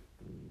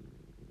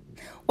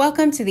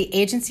Welcome to the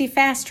Agency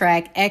Fast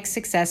Track X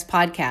Success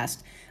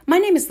podcast. My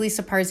name is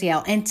Lisa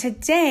Parziel, and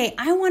today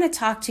I want to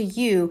talk to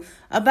you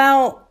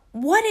about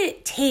what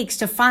it takes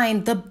to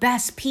find the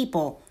best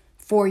people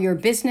for your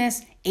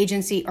business,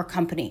 agency, or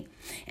company.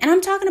 And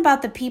I'm talking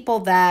about the people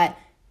that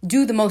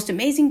do the most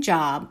amazing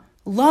job,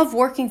 love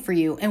working for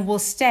you, and will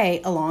stay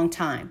a long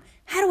time.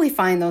 How do we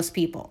find those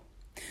people?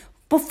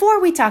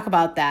 Before we talk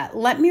about that,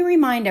 let me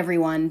remind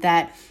everyone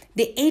that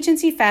the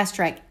Agency Fast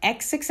Track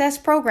X Success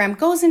program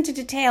goes into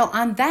detail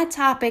on that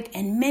topic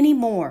and many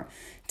more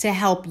to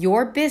help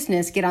your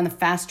business get on the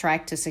fast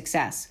track to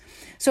success.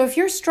 So if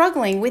you're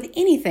struggling with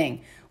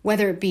anything,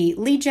 whether it be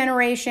lead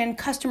generation,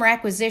 customer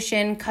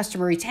acquisition,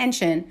 customer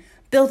retention,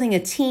 building a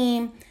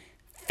team,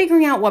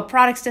 figuring out what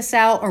products to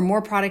sell or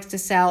more products to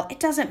sell, it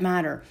doesn't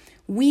matter.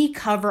 We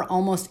cover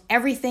almost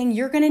everything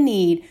you're going to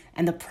need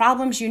and the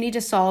problems you need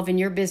to solve in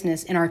your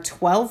business in our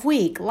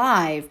 12-week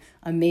live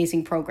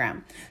amazing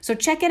program. So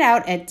check it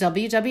out at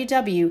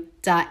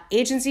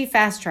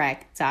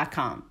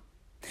www.agencyfasttrack.com.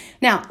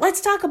 Now,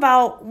 let's talk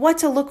about what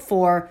to look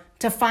for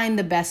to find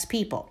the best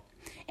people.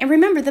 And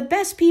remember, the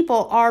best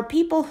people are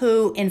people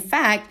who, in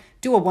fact,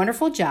 do a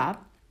wonderful job,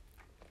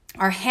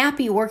 are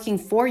happy working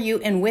for you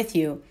and with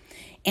you,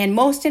 and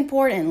most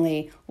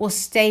importantly, will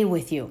stay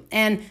with you.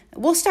 And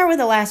we'll start with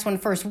the last one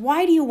first.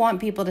 Why do you want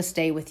people to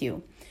stay with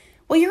you?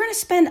 Well, you're going to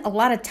spend a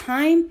lot of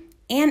time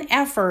and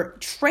effort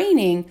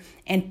training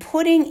and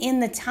putting in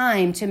the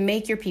time to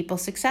make your people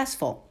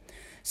successful.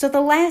 So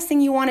the last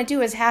thing you want to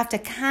do is have to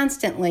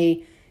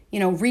constantly,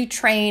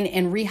 retrain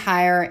and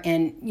rehire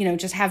and,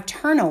 just have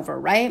turnover,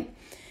 right?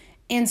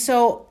 And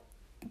so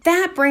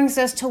that brings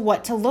us to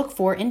what to look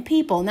for in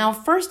people. Now,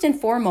 first and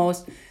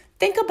foremost,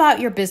 think about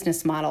your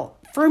business model.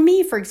 For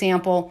me, for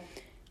example,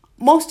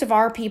 most of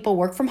our people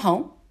work from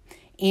home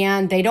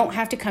and they don't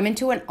have to come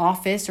into an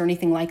office or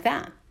anything like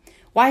that.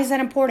 Why is that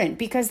important?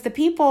 Because the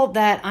people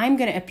that I'm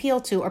going to appeal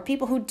to are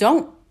people who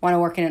don't want to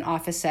work in an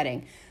office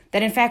setting,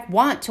 that in fact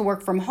want to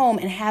work from home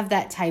and have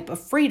that type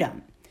of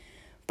freedom.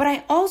 But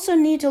I also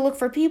need to look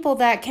for people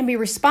that can be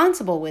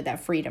responsible with that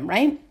freedom,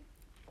 right?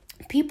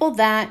 People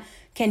that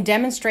can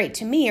demonstrate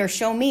to me or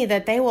show me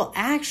that they will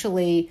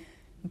actually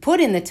put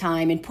in the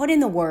time and put in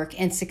the work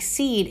and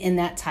succeed in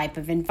that type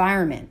of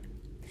environment.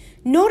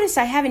 Notice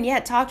I haven't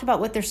yet talked about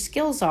what their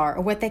skills are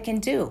or what they can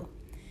do.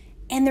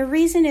 And the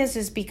reason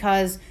is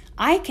because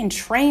I can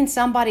train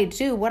somebody to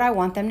do what I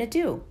want them to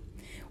do.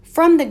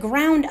 From the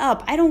ground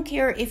up, I don't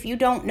care if you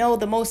don't know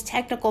the most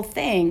technical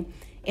thing.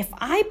 If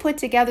I put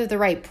together the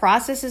right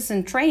processes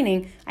and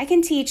training, I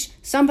can teach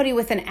somebody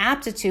with an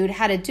aptitude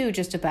how to do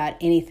just about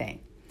anything.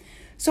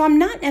 So I'm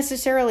not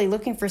necessarily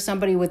looking for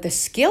somebody with the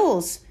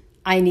skills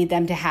I need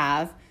them to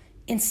have.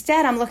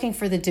 Instead, I'm looking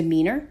for the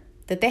demeanor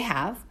that they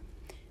have,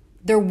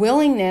 their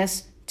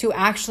willingness to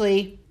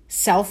actually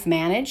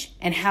self-manage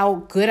and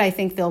how good I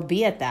think they'll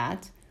be at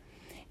that,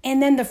 and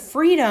then the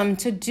freedom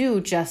to do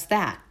just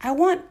that. I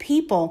want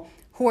people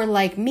who are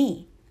like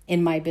me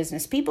in my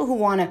business, people who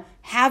want to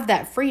have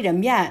that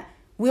freedom, yet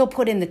will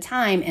put in the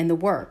time and the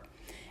work.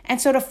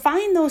 And so to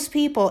find those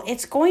people,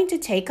 it's going to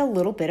take a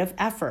little bit of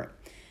effort.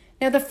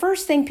 Now, the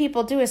first thing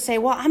people do is say,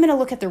 well, I'm going to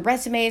look at their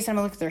resumes, I'm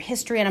going to look at their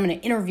history, and I'm going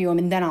to interview them,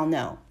 and then I'll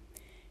know.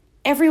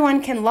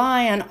 Everyone can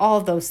lie on all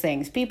of those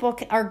things. People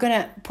are going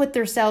to put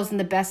themselves in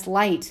the best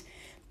light.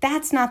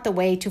 That's not the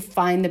way to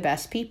find the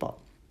best people.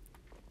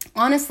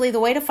 Honestly, the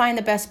way to find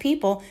the best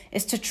people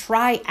is to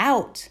try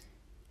out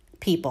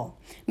people.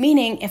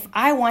 Meaning, if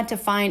I want to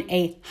find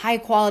a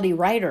high-quality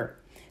writer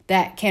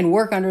that can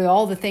work under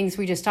all the things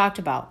we just talked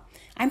about,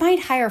 I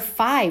might hire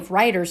 5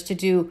 writers to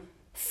do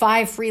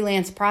 5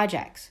 freelance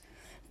projects.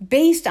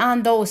 Based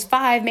on those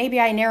 5, maybe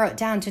I narrow it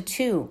down to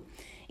 2.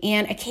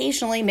 And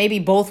occasionally, maybe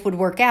both would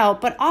work out,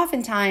 but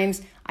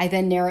oftentimes I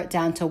then narrow it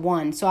down to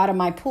 1. So out of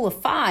my pool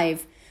of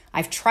 5,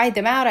 I've tried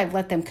them out, I've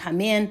let them come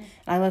in, and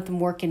I let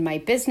them work in my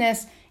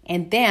business,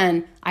 and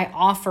then I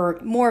offer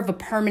more of a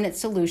permanent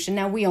solution.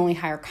 Now, we only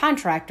hire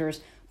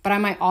contractors, but I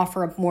might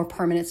offer a more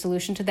permanent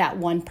solution to that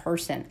one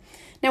person.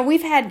 Now,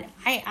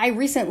 I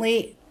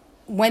recently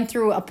went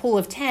through a pool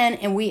of 10,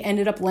 and we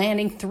ended up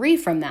landing 3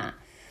 from that.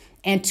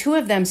 And 2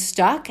 of them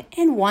stuck,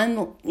 and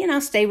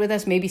 1, stayed with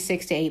us maybe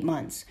 6 to 8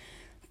 months.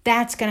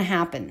 That's going to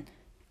happen.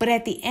 But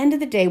at the end of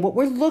the day, what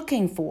we're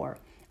looking for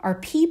are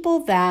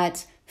people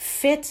that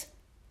fit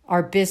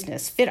our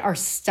business, fit our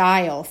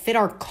style, fit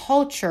our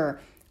culture,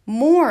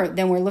 more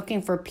than we're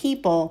looking for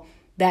people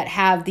that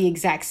have the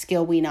exact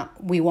skill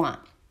we want.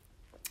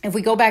 If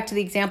we go back to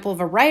the example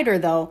of a writer,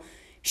 though,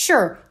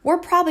 sure, we're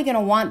probably going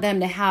to want them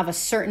to have a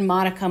certain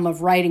modicum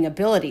of writing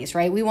abilities,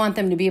 right? We want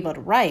them to be able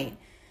to write.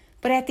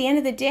 But at the end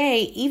of the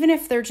day, even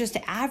if they're just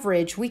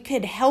average, we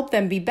could help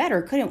them be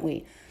better, couldn't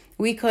we?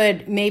 We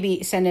could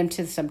maybe send them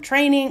to some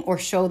training or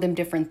show them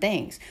different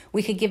things.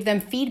 We could give them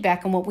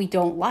feedback on what we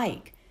don't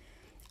like.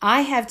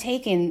 I have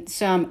taken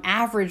some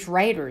average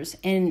writers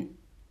and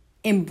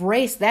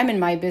embraced them in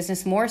my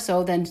business more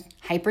so than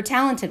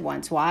hyper-talented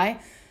ones. Why?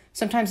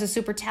 Sometimes the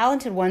super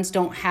talented ones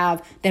don't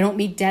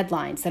meet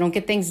deadlines. They don't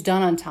get things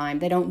done on time.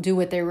 They don't do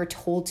what they were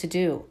told to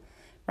do,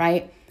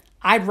 right?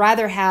 I'd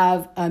rather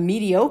have a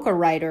mediocre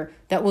writer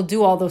that will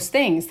do all those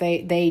things.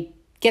 They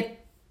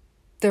get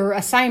their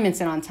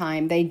assignments in on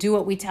time. They do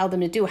what we tell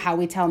them to do, how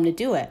we tell them to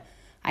do it.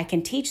 I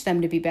can teach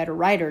them to be better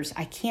writers.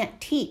 I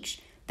can't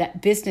teach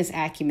that business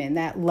acumen,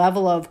 that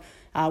level of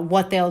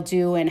what they'll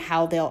do and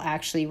how they'll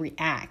actually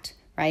react,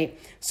 right?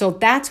 So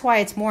that's why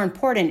it's more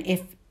important.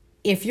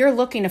 If you're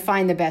looking to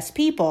find the best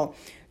people,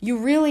 you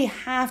really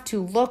have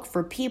to look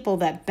for people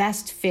that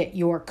best fit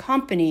your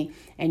company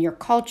and your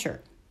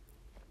culture.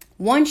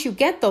 Once you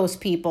get those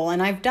people,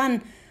 and I've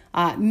done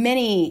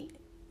many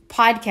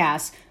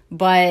podcasts,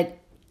 but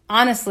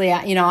honestly,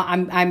 I've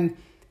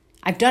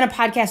done a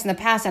podcast in the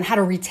past on how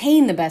to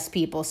retain the best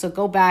people. So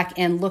go back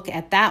and look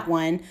at that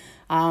one.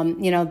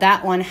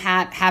 That one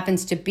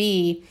happens to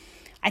be,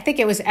 I think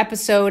it was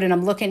episode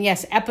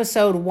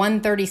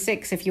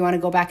 136, if you want to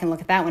go back and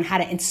look at that one, how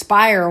to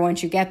inspire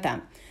once you get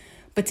them.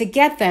 But to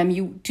get them,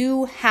 you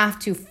do have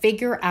to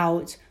figure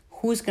out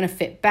who's going to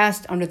fit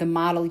best under the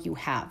model you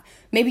have.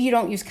 Maybe you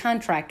don't use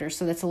contractors,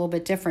 so that's a little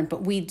bit different,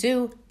 but we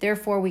do.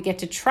 Therefore, we get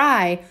to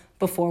try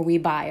before we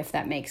buy, if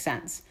that makes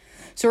sense.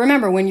 So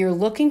remember, when you're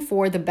looking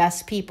for the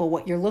best people,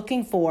 what you're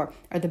looking for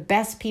are the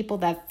best people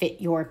that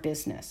fit your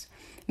business.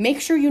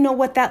 Make sure you know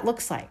what that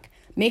looks like.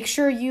 Make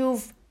sure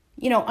you've,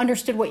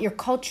 understood what your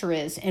culture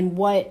is and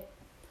what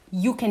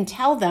you can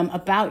tell them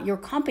about your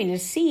company to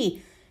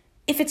see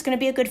if it's going to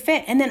be a good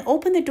fit. And then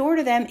open the door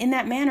to them in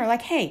that manner,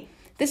 like, hey,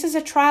 this is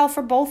a trial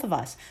for both of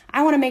us.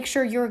 I want to make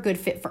sure you're a good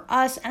fit for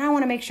us, and I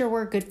want to make sure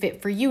we're a good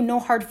fit for you. No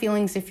hard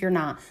feelings if you're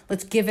not.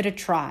 Let's give it a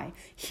try.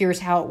 Here's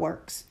how it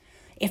works.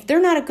 If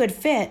they're not a good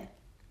fit,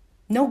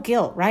 no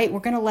guilt, right? We're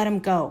going to let them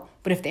go.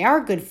 But if they are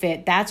a good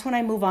fit, that's when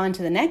I move on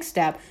to the next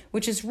step,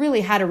 which is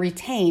really how to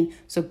retain.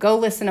 So go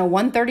listen to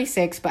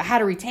 136, but how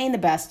to retain the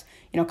best,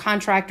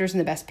 contractors and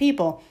the best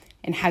people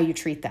and how you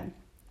treat them.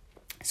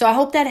 So I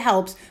hope that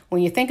helps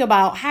when you think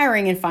about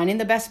hiring and finding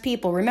the best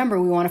people. Remember,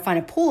 we want to find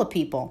a pool of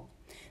people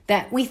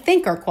that we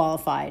think are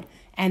qualified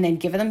and then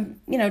give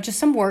them, just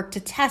some work to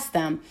test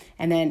them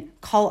and then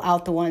call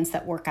out the ones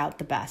that work out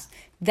the best.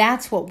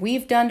 That's what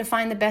we've done to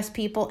find the best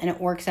people, and it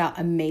works out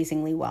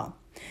amazingly well.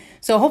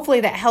 So hopefully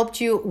that helped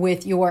you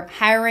with your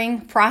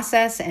hiring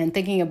process and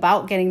thinking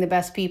about getting the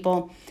best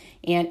people.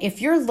 And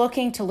if you're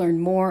looking to learn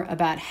more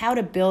about how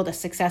to build a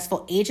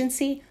successful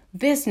agency,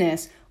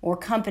 business, or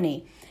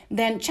company,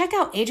 then check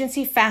out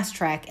Agency Fast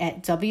Track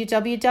at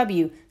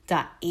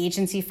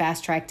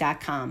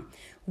www.agencyfasttrack.com.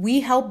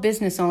 We help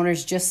business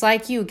owners just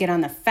like you get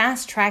on the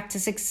fast track to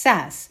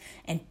success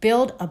and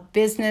build a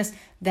business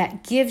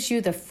that gives you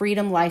the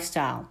freedom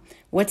lifestyle.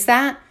 What's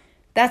that?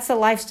 That's the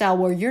lifestyle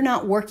where you're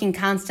not working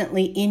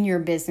constantly in your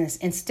business.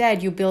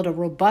 Instead, you build a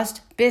robust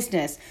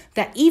business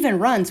that even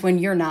runs when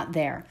you're not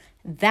there.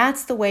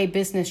 That's the way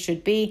business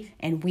should be,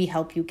 and we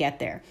help you get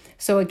there.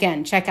 So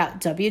again, check out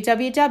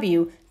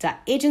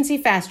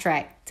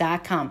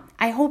www.agencyfasttrack.com.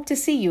 I hope to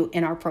see you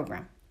in our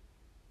program.